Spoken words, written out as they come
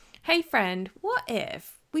Hey friend, what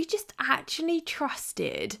if we just actually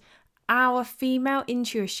trusted our female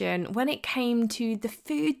intuition when it came to the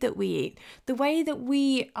food that we eat, the way that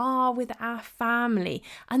we are with our family,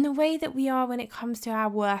 and the way that we are when it comes to our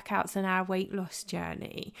workouts and our weight loss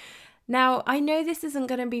journey? Now, I know this isn't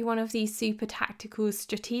going to be one of these super tactical,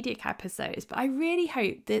 strategic episodes, but I really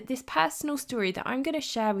hope that this personal story that I'm going to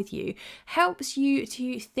share with you helps you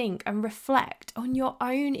to think and reflect on your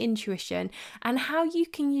own intuition and how you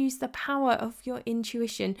can use the power of your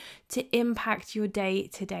intuition to impact your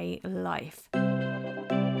day-to-day life.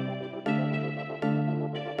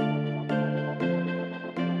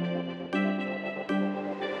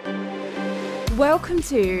 Welcome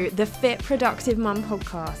to the Fit Productive Mum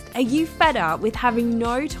podcast. Are you fed up with having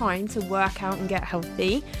no time to work out and get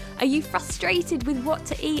healthy? Are you frustrated with what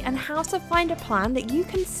to eat and how to find a plan that you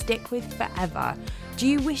can stick with forever? Do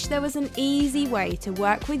you wish there was an easy way to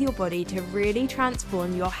work with your body to really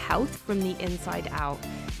transform your health from the inside out?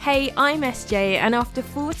 Hey, I'm SJ, and after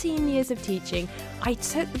 14 years of teaching, I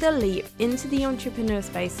took the leap into the entrepreneur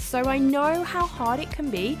space, so I know how hard it can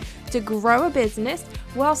be to grow a business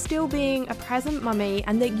while still being a present mummy,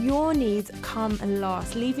 and that your needs come and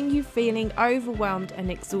last, leaving you feeling overwhelmed and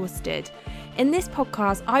exhausted. In this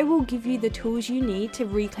podcast, I will give you the tools you need to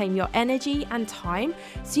reclaim your energy and time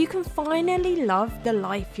so you can finally love the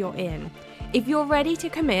life you're in. If you're ready to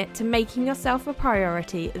commit to making yourself a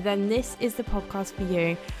priority, then this is the podcast for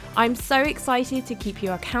you. I'm so excited to keep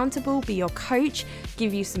you accountable, be your coach,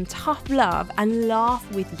 give you some tough love, and laugh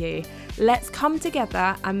with you. Let's come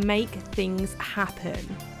together and make things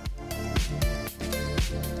happen.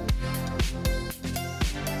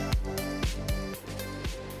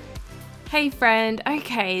 Hey friend,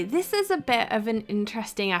 okay, this is a bit of an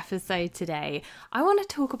interesting episode today. I want to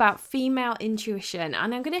talk about female intuition,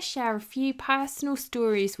 and I'm going to share a few personal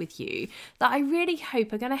stories with you that I really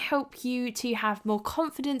hope are going to help you to have more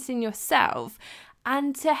confidence in yourself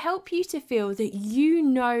and to help you to feel that you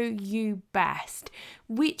know you best,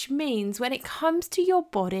 which means when it comes to your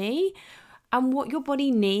body and what your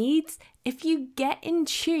body needs, if you get in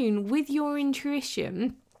tune with your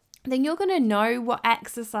intuition, then you're going to know what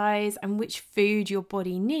exercise and which food your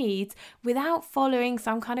body needs without following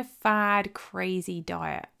some kind of fad, crazy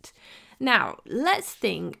diet. Now, let's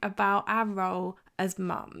think about our role as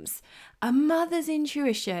mums. A mother's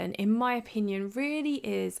intuition, in my opinion, really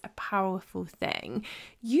is a powerful thing.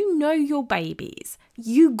 You know your babies.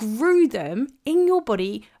 You grew them in your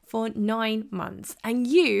body for 9 months, and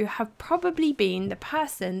you have probably been the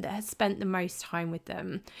person that has spent the most time with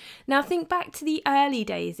them. Now think back to the early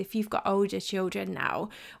days, if you've got older children now,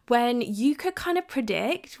 when you could kind of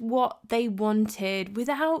predict what they wanted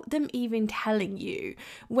without them even telling you,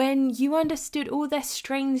 when you understood all their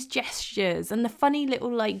strange gestures and the funny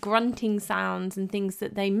little like grunting sounds and things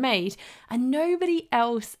that they made, and nobody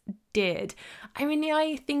else did. I mean,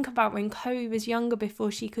 I think about when Chloe was younger,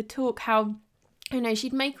 before she could talk, how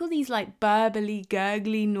she'd make all these like burbly,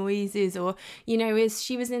 gurgly noises, or, as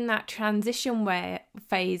she was in that transition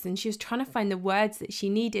phase and she was trying to find the words that she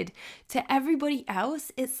needed. To everybody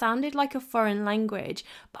else, it sounded like a foreign language,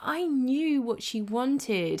 but I knew what she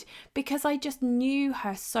wanted because I just knew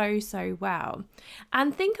her so well.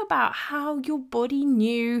 And think about how your body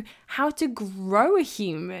knew how to grow a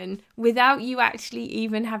human without you actually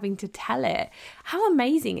even having to tell it. How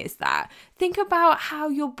amazing is that? Think about how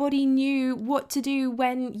your body knew what to do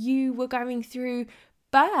when you were going through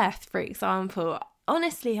birth, for example.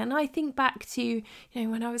 Honestly, and I think back to,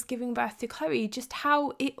 when I was giving birth to Chloe, just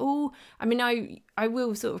how it all, I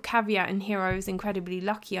will sort of caveat in here, I was incredibly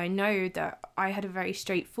lucky. I know that I had a very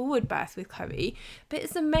straightforward birth with Chloe, but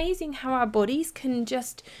it's amazing how our bodies can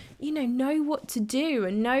just, know what to do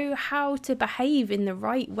and know how to behave in the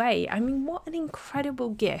right way. I mean, what an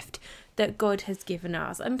incredible gift that God has given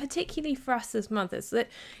us, and particularly for us as mothers, that,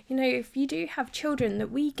 if you do have children,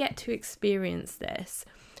 that we get to experience this.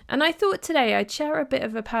 And I thought today I'd share a bit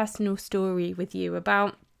of a personal story with you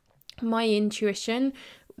about my intuition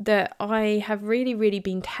that I have really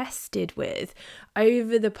been tested with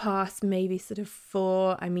over the past maybe sort of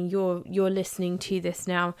 4. I mean, you're listening to this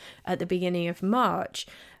now at the beginning of March,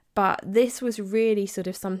 but this was really sort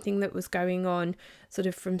of something that was going on sort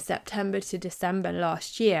of from September to December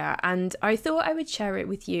last year. And I thought I would share it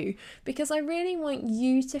with you because I really want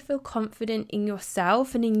you to feel confident in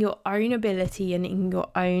yourself and in your own ability and in your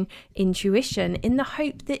own intuition, in the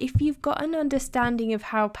hope that if you've got an understanding of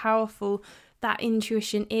how powerful that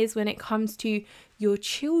intuition is when it comes to your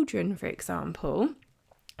children, for example,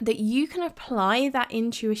 that you can apply that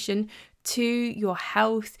intuition to your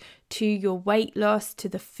health, to your weight loss, to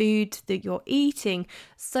the food that you're eating,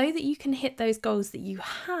 so that you can hit those goals that you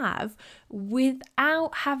have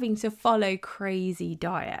without having to follow crazy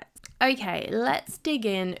diets. Okay, let's dig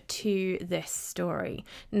into this story.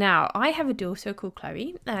 Now, I have a daughter called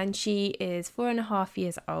Chloe, and she is 4.5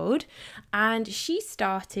 years old, and she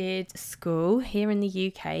started school here in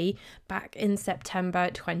the UK back in September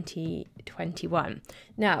 2021.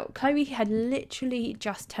 Now, Chloe had literally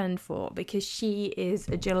just turned 4 because she is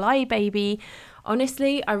a July baby.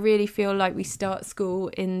 Honestly, I really feel like we start school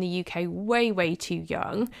in the UK way too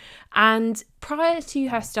young. And prior to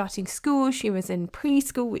her starting school, she was in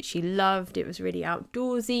preschool, which she loved. It was really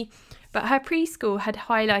outdoorsy. But her preschool had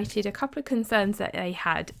highlighted a couple of concerns that they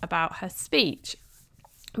had about her speech,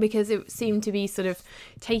 because it seemed to be sort of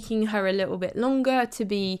taking her a little bit longer to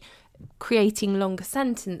be creating longer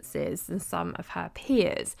sentences than some of her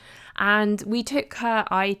peers. And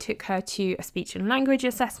I took her to a speech and language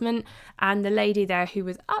assessment, and the lady there, who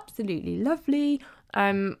was absolutely lovely,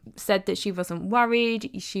 said that she wasn't worried.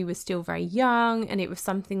 She was still very young, and it was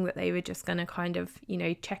something that they were just going to kind of,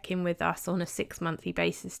 check in with us on a 6-monthly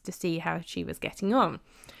basis to see how she was getting on.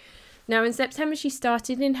 Now, in September, she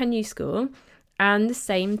started in her new school, and the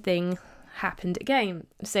same thing happened again.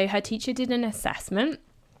 So her teacher did an assessment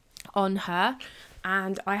on her,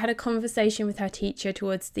 and I had a conversation with her teacher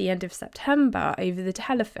towards the end of September over the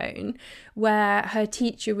telephone, where her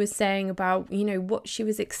teacher was saying about, what she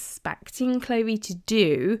was expecting Chloe to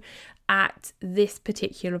do at this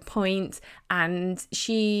particular point. And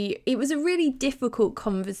it was a really difficult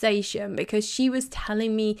conversation, because she was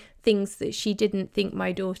telling me things that she didn't think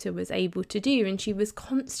my daughter was able to do, and she was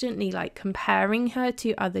constantly comparing her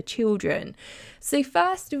to other children. So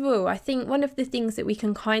first of all, I think one of the things that we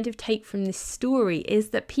can kind of take from this story is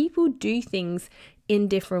that people do things in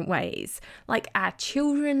different ways. Our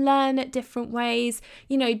children learn at different ways.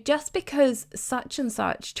 Just because such and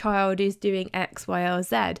such child is doing X, Y, or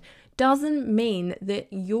Z doesn't mean that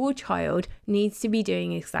your child needs to be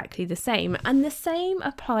doing exactly the same. And the same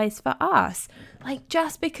applies for us.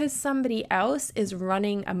 Just because somebody else is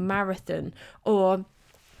running a marathon or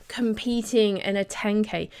competing in a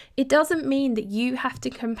 10K, it doesn't mean that you have to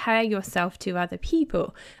compare yourself to other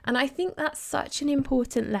people. And I think that's such an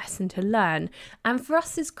important lesson to learn. And for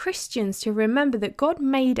us as Christians to remember that God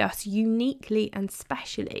made us uniquely and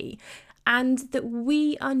specially, and that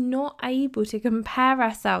we are not able to compare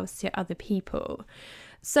ourselves to other people.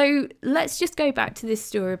 So let's just go back to this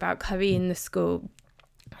story about Chloe in the school.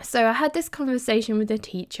 So I had this conversation with the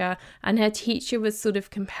teacher, and her teacher was sort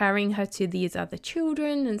of comparing her to these other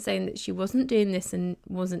children and saying that she wasn't doing this and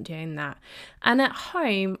wasn't doing that. And at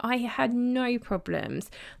home, I had no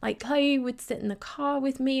problems. Chloe would sit in the car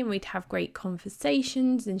with me, and we'd have great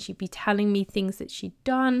conversations, and she'd be telling me things that she'd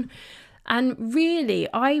done. And really,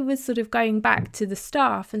 I was sort of going back to the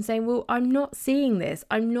staff and saying, well, I'm not seeing this.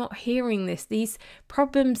 I'm not hearing this. These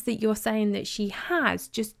problems that you're saying that she has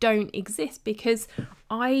just don't exist, because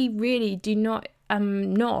I really do not,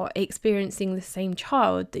 not experiencing the same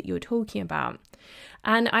child that you're talking about.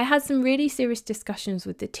 And I had some really serious discussions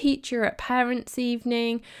with the teacher at parents'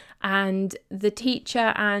 evening, and the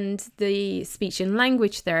teacher and the speech and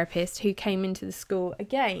language therapist who came into the school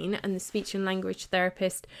again. And the speech and language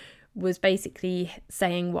therapist was basically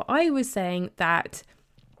saying what I was saying, that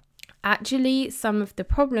actually some of the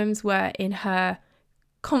problems were in her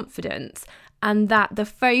confidence, and that the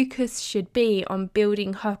focus should be on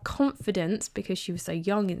building her confidence, because she was so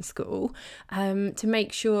young in school, to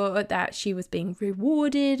make sure that she was being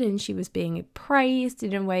rewarded and she was being praised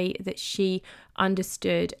in a way that she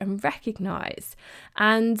understood and recognized.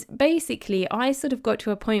 And basically, I sort of got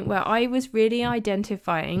to a point where I was really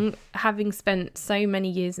identifying, having spent so many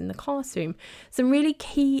years in the classroom, some really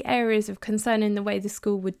key areas of concern in the way the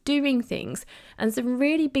school were doing things, and some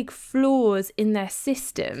really big flaws in their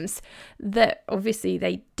systems that obviously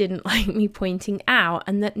they didn't like me pointing out,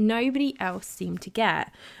 and that nobody else seemed to get.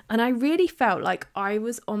 And I really felt like I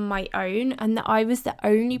was on my own, and that I was the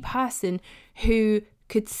only person who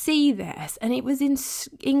could see this, and it was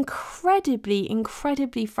incredibly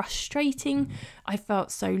frustrating. I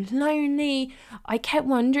felt so lonely. I kept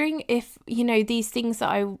wondering if, these things that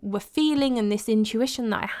I were feeling and this intuition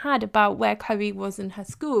that I had about where Chloe was in her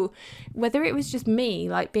school, whether it was just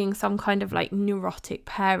me, being some kind of neurotic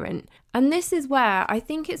parent. And this is where I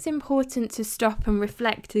think it's important to stop and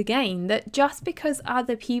reflect again, that just because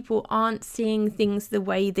other people aren't seeing things the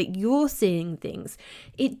way that you're seeing things,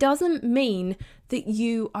 it doesn't mean that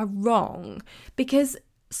you are wrong. Because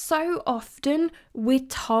So often we're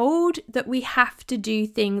told that we have to do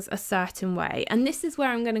things a certain way. And this is where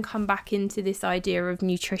I'm going to come back into this idea of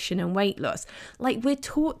nutrition and weight loss. Like, we're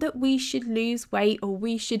taught that we should lose weight or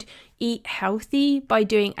we should eat healthy by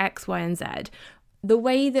doing X, Y, and Z. The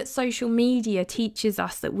way that social media teaches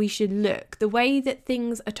us that we should look, the way that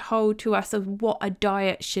things are told to us of what a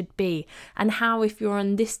diet should be, and how if you're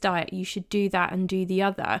on this diet, you should do that and do the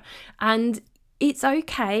other. And it's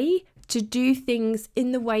okay to do things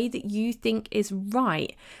in the way that you think is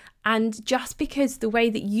right. And just because the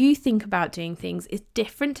way that you think about doing things is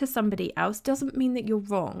different to somebody else doesn't mean that you're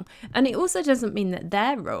wrong. And it also doesn't mean that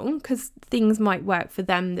they're wrong, because things might work for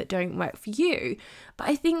them that don't work for you. But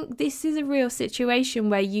I think this is a real situation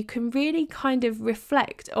where you can really kind of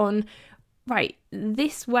reflect on, right,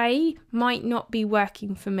 this way might not be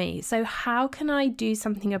working for me. So how can I do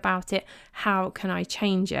something about it? How can I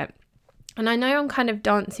change it? And I know I'm kind of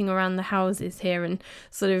dancing around the houses here and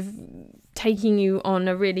sort of taking you on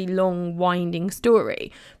a really long, winding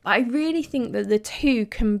story. But I really think that the two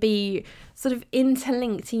can be sort of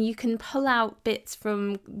interlinked, and you can pull out bits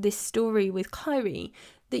from this story with Chloe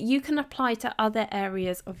that you can apply to other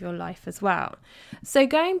areas of your life as well. So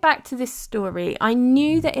going back to this story, I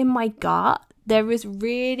knew that in my gut, there was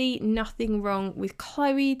really nothing wrong with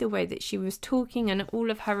Chloe, the way that she was talking and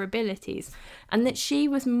all of her abilities, and that she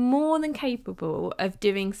was more than capable of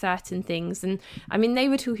doing certain things. And I mean, they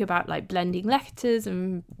were talking about like blending letters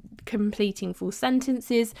and completing full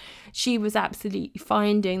sentences. She was absolutely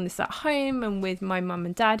fine doing this at home and with my mum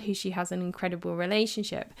and dad, who she has an incredible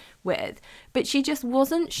relationship with, but she just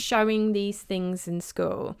wasn't showing these things in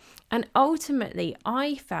school. And ultimately,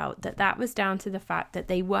 I felt that that was down to the fact that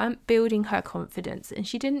they weren't building her confidence and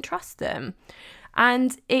she didn't trust them.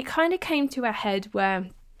 And it kind of came to a head where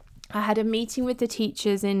I had a meeting with the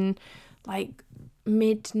teachers in like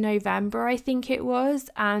mid-November, I think it was,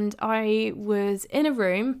 and I was in a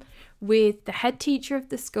room with the head teacher of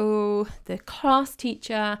the school, the class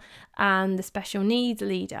teacher, and the special needs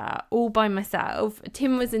leader, all by myself.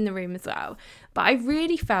 Tim was in the room as well, but I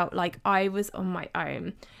really felt like I was on my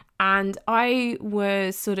own, and I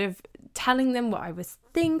was sort of telling them what I was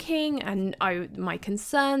thinking and my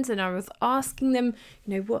concerns, and I was asking them,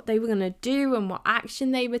 what they were going to do and what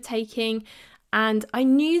action they were taking. And I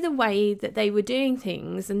knew the way that they were doing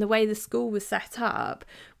things and the way the school was set up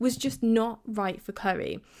was just not right for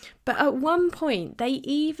Chloe. But at one point, they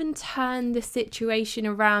even turned the situation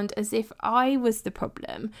around as if I was the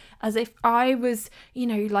problem, as if I was,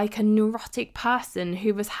 like a neurotic person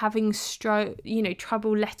who was having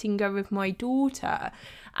trouble letting go of my daughter.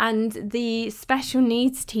 And the special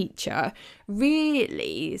needs teacher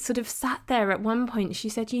really sort of sat there at one point. She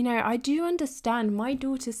said, I do understand my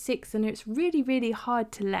daughter's 6 and it's really, really hard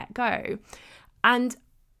to let go. And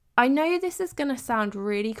I know this is going to sound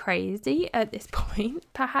really crazy at this point,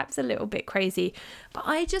 perhaps a little bit crazy, but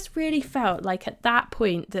I just really felt like at that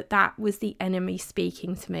point that was the enemy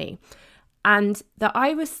speaking to me. And that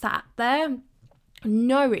I was sat there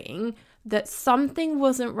knowing that something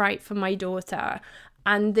wasn't right for my daughter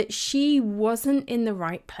and that she wasn't in the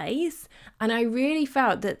right place. And I really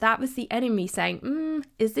felt that was the enemy saying,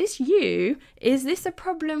 is this you? Is this a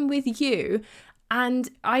problem with you? And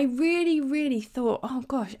I really, really thought, oh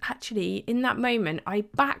gosh, actually, in that moment, I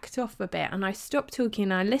backed off a bit and I stopped talking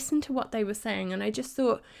and I listened to what they were saying. And I just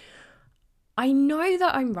thought, I know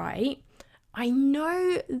that I'm right. I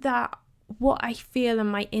know that what I feel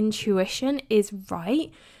and my intuition is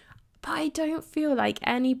right. But I don't feel like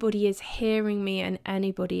anybody is hearing me and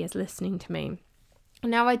anybody is listening to me.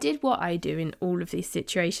 Now, I did what I do in all of these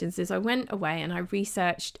situations is I went away and I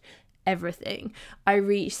researched everything. I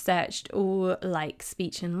researched all like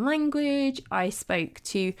speech and language. I spoke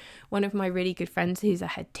to one of my really good friends who's a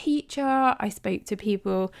head teacher. I spoke to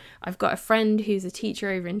people. I've got a friend who's a teacher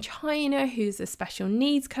over in China who's a special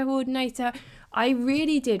needs coordinator. I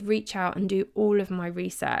really did reach out and do all of my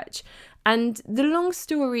research. And the long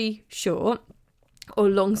story short, or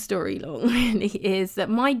long story long really, is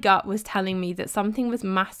that my gut was telling me that something was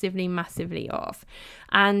massively, massively off.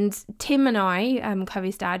 And Tim and I,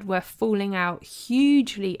 Chloe's dad, were falling out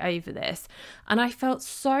hugely over this. And I felt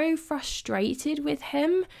so frustrated with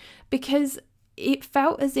him because it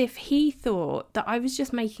felt as if he thought that I was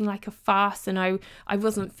just making like a fuss and I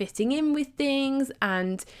wasn't fitting in with things.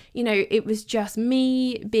 And, it was just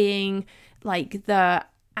me being like the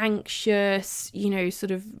anxious,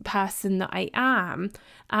 sort of person that I am.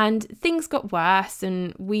 And things got worse,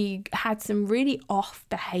 and we had some really off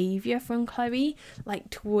behavior from Chloe, like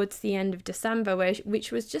towards the end of December,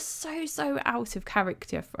 which was just so out of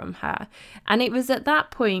character from her. And it was at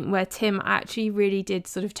that point where Tim actually really did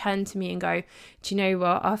sort of turn to me and go, do you know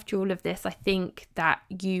what, after all of this, I think that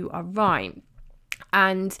you are right.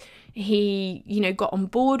 And he, got on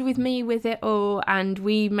board with me with it all, and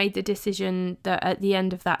we made the decision that at the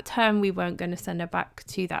end of that term we weren't going to send her back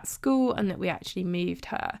to that school, and that we actually moved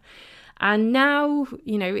her. And now,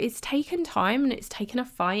 it's taken time and it's taken a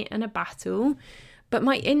fight and a battle, but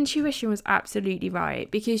my intuition was absolutely right,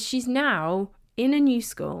 because she's now in a new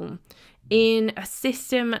school, in a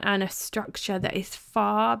system and a structure that is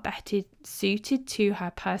far better suited to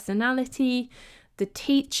her personality. The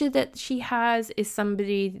teacher that she has is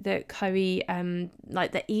somebody that Chloe,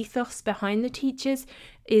 like the ethos behind the teachers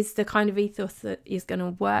is the kind of ethos that is going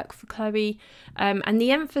to work for Chloe. And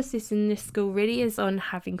the emphasis in this school really is on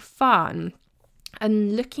having fun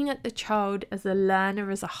and looking at the child as a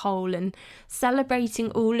learner as a whole, and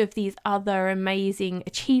celebrating all of these other amazing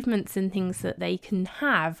achievements and things that they can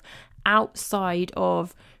have outside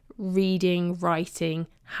of reading, writing,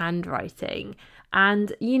 handwriting.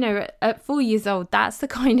 And, at 4 years old, that's the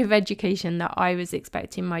kind of education that I was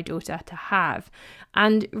expecting my daughter to have.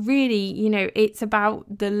 And really, it's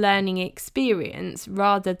about the learning experience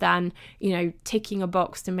rather than, ticking a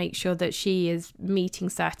box to make sure that she is meeting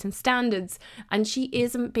certain standards. And she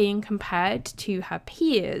isn't being compared to her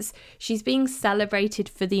peers. She's being celebrated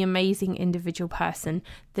for the amazing individual person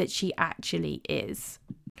that she actually is.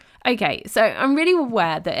 Okay, so I'm really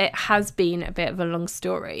aware that it has been a bit of a long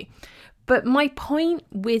story. But my point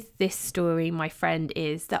with this story, my friend,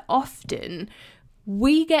 is that often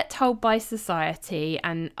we get told by society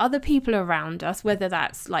and other people around us, whether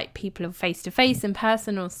that's like people face to face, in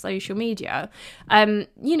person, or social media,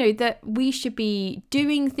 that we should be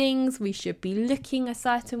doing things, we should be looking a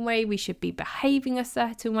certain way, we should be behaving a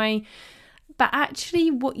certain way. But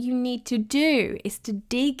actually what you need to do is to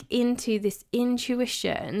dig into this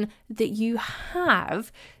intuition that you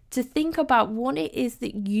have, to think about what it is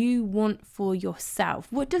that you want for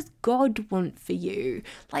yourself. What does God want for you?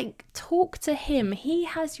 Like, talk to him. He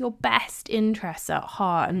has your best interests at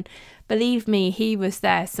heart. And believe me, he was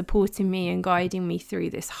there supporting me and guiding me through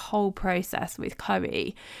this whole process with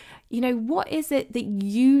Chloe. What is it that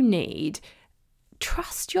you need?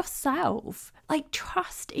 Trust yourself. Like,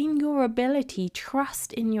 trust in your ability,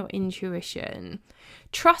 trust in your intuition.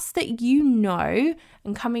 Trust that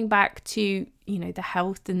and coming back to, the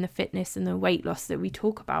health and the fitness and the weight loss that we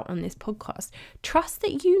talk about on this podcast, trust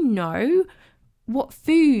that what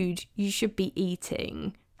food you should be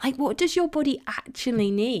eating. Like, what does your body actually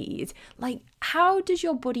need? Like, how does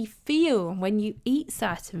your body feel when you eat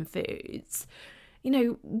certain foods?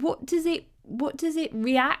 What does it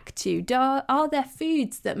react to? Are there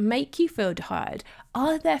foods that make you feel tired?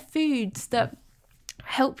 Are there foods that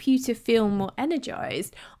help you to feel more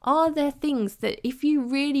energized? Are there things that, if you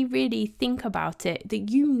really, really think about it, that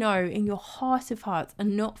in your heart of hearts are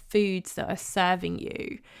not foods that are serving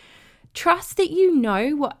you? Trust that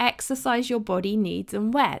what exercise your body needs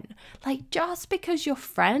and when. Like, just because your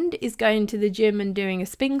friend is going to the gym and doing a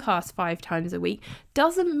spin class 5 times a week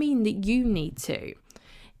doesn't mean that you need to.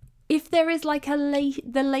 If there is like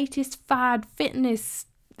the latest fad fitness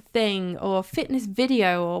thing or fitness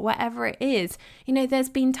video or whatever it is, there's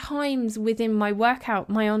been times within my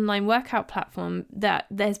online workout platform that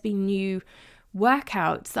there's been new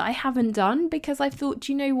workouts that I haven't done because I thought,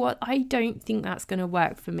 I don't think that's going to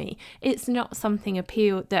work for me. It's not something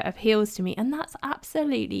that appeals to me, and that's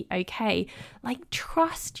absolutely okay. Like,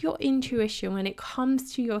 trust your intuition when it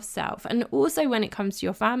comes to yourself, and also when it comes to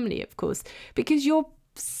your family, of course, because your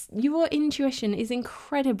intuition is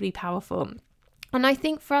incredibly powerful. And I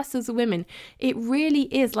think for us as women, it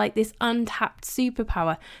really is like this untapped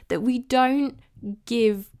superpower that we don't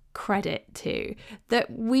give credit to,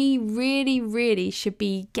 that we really, really should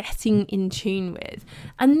be getting in tune with.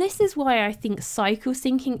 And this is why I think cycle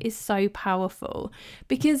syncing is so powerful,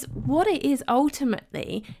 because what it is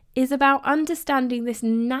ultimately is about understanding this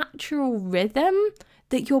natural rhythm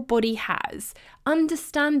that your body has,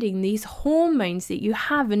 understanding these hormones that you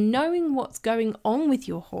have and knowing what's going on with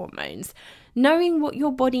your hormones, knowing what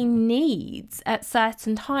your body needs at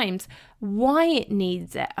certain times, why it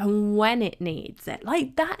needs it and when it needs it.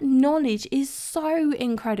 Like, that knowledge is so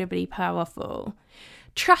incredibly powerful.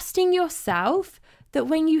 Trusting yourself that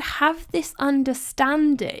when you have this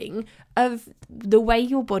understanding of the way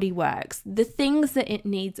your body works, the things that it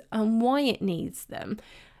needs and why it needs them,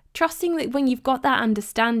 trusting that when you've got that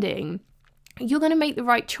understanding, you're going to make the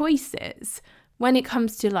right choices when it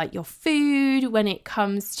comes to like your food, when it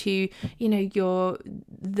comes to,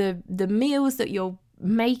 the meals that you're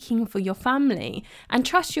making for your family. And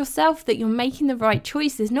trust yourself that you're making the right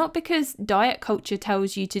choices, not because diet culture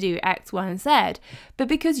tells you to do X, Y, and Z, but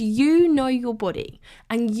because you know your body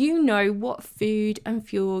and you know what food and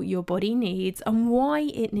fuel your body needs and why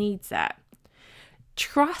it needs it.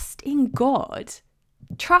 Trust in God.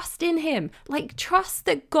 Trust in Him. Trust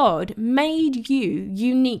that God made you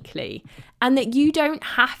uniquely and that you don't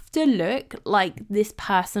have to look like this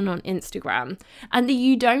person on Instagram and that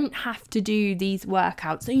you don't have to do these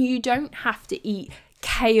workouts and you don't have to eat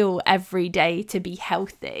kale every day to be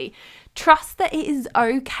healthy. Trust that it is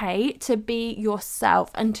okay to be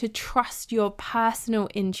yourself and to trust your personal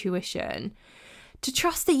intuition. To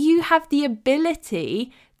trust that you have the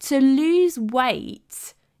ability to lose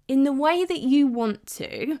weight in the way that you want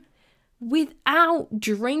to without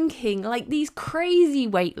drinking like these crazy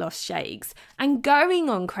weight loss shakes and going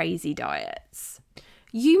on crazy diets.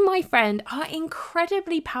 You, my friend, are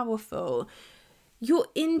incredibly powerful. Your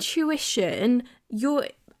intuition, your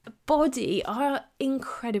body are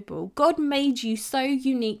incredible. God made you so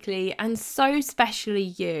uniquely and so specially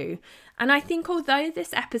you. And I think although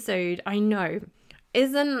this episode, I know,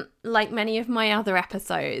 isn't like many of my other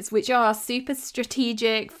episodes, which are super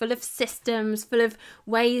strategic, full of systems, full of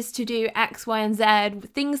ways to do X, Y, and Z,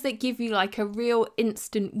 things that give you like a real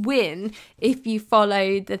instant win if you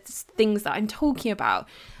follow the things that I'm talking about.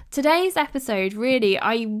 Today's episode, really,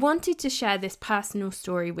 I wanted to share this personal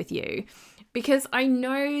story with you because I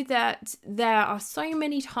know that there are so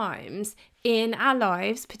many times in our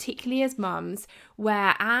lives, particularly as mums,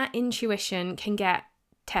 where our intuition can get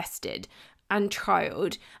tested and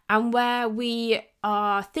trialed, and where we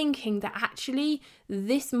are thinking that actually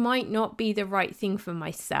this might not be the right thing for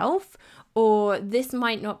myself, or this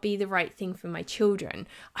might not be the right thing for my children.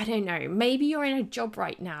 I don't know, maybe you're in a job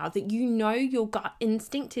right now that you know your gut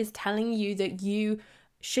instinct is telling you that you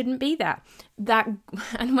shouldn't be there.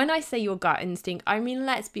 And when I say your gut instinct, I mean,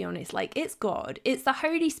 let's be honest, like it's God, it's the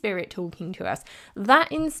Holy Spirit talking to us.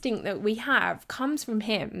 That instinct that we have comes from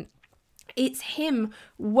Him. It's Him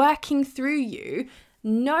working through you,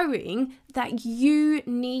 knowing that you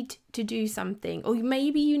need to do something, or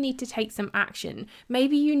maybe you need to take some action.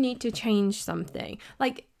 Maybe you need to change something.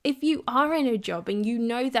 Like if you are in a job and you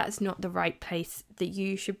know that's not the right place that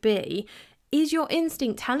you should be, is your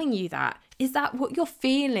instinct telling you that? Is that what you're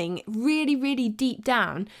feeling really, really deep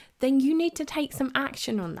down? Then you need to take some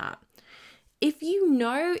action on that. If you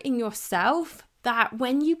know in yourself that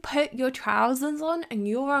when you put your trousers on and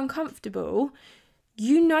you're uncomfortable,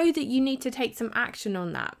 you know that you need to take some action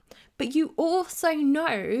on that. But you also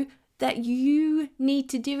know that you need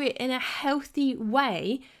to do it in a healthy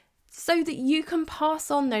way so that you can pass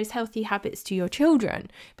on those healthy habits to your children.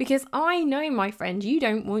 Because I know, my friend, you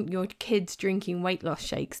don't want your kids drinking weight loss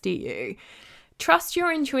shakes, do you? Trust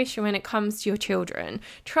your intuition when it comes to your children.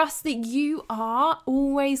 Trust that you are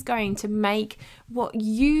always going to make what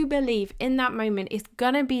you believe in that moment is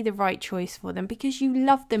going to be the right choice for them because you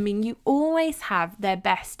love them and you always have their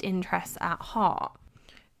best interests at heart.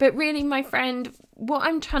 But really, my friend, what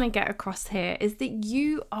I'm trying to get across here is that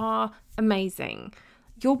you are amazing.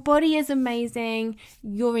 Your body is amazing.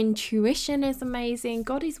 Your intuition is amazing.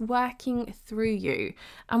 God is working through you.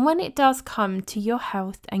 And when it does come to your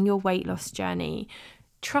health and your weight loss journey,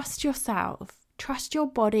 trust yourself, trust your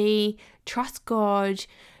body, trust God.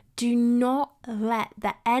 Do not let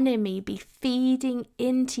the enemy be feeding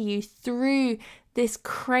into you through this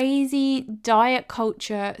crazy diet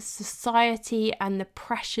culture, society, and the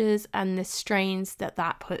pressures and the strains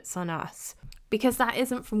that puts on us. Because that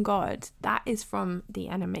isn't from God, that is from the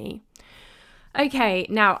enemy. Okay,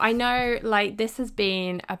 now I know this has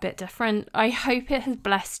been a bit different. I hope it has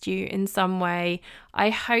blessed you in some way. I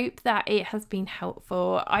hope that it has been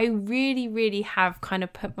helpful. I really, really have kind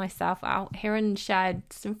of put myself out here and shared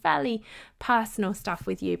some fairly personal stuff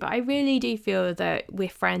with you, but I really do feel that we're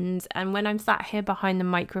friends. And when I'm sat here behind the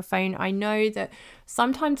microphone, I know that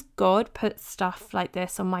sometimes God puts stuff like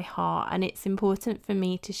this on my heart and it's important for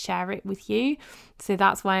me to share it with you. So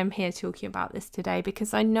that's why I'm here talking about this today,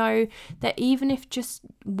 because I know that even if just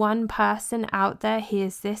one person out there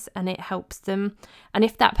hears this and it helps them, and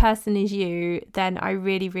if that person is you, then I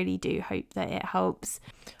really, really do hope that it helps.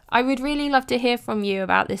 I would really love to hear from you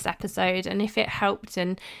about this episode, and if it helped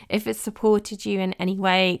and if it supported you in any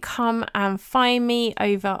way, come and find me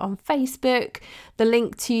over on Facebook. The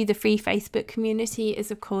link to the free Facebook community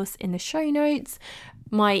is, of course, in the show notes.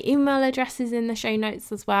 My email address is in the show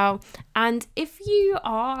notes as well. And if you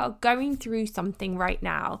are going through something right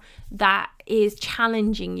now that is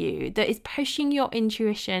challenging you, that is pushing your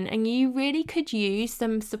intuition, and you really could use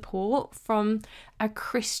some support from a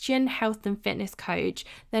Christian health and fitness coach,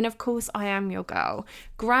 then of course I am your girl.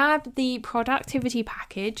 Grab the productivity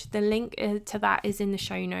package. The link to that is in the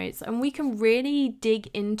show notes, and we can really dig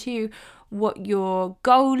into what your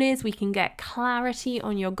goal is. We can get clarity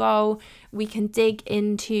on your goal. We can dig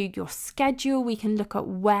into your schedule. We can look at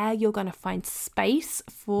where you're going to find space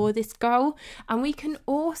for this goal. And we can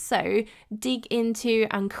also dig into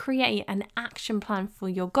and create an action plan for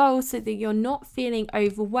your goal so that you're not feeling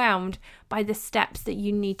overwhelmed by the steps that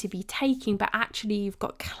you need to be taking, but actually you've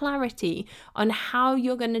got clarity on how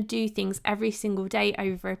you're going to do things every single day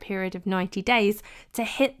over a period of 90 days to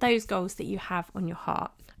hit those goals that you have on your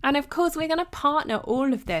heart. And of course, we're going to partner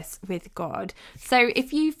all of this with God. So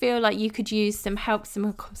if you feel like you could use some help,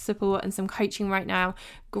 some support and some coaching right now,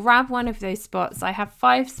 grab one of those spots. I have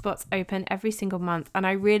 5 spots open every single month, and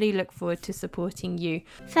I really look forward to supporting you.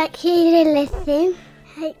 Thank you for listening.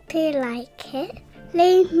 Hope you like it.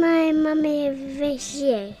 Leave my mummy a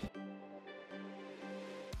review.